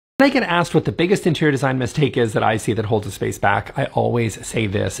When I get asked what the biggest interior design mistake is that I see that holds a space back, I always say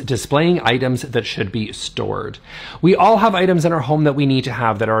this: displaying items that should be stored. We all have items in our home that we need to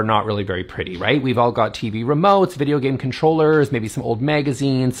have that are not really very pretty, right? We've all got TV remotes, video game controllers, maybe some old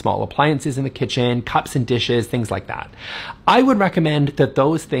magazines, small appliances in the kitchen, cups and dishes, things like that. I would recommend that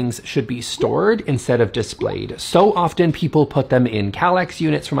those things should be stored instead of displayed. So often people put them in Kallax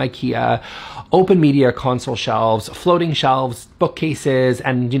units from IKEA, open media console shelves, floating shelves, bookcases,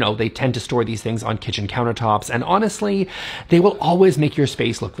 and they tend to store these things on kitchen countertops, and honestly, they will always make your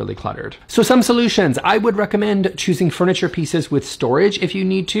space look really cluttered. So some solutions: I would recommend choosing furniture pieces with storage if you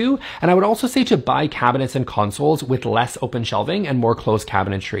need to, and I would also say to buy cabinets and consoles with less open shelving and more closed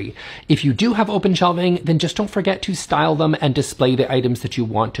cabinetry. If you do have open shelving, then just don't forget to style them and display the items that you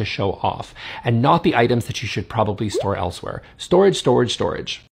want to show off, and not the items that you should probably store elsewhere. Storage, storage, storage.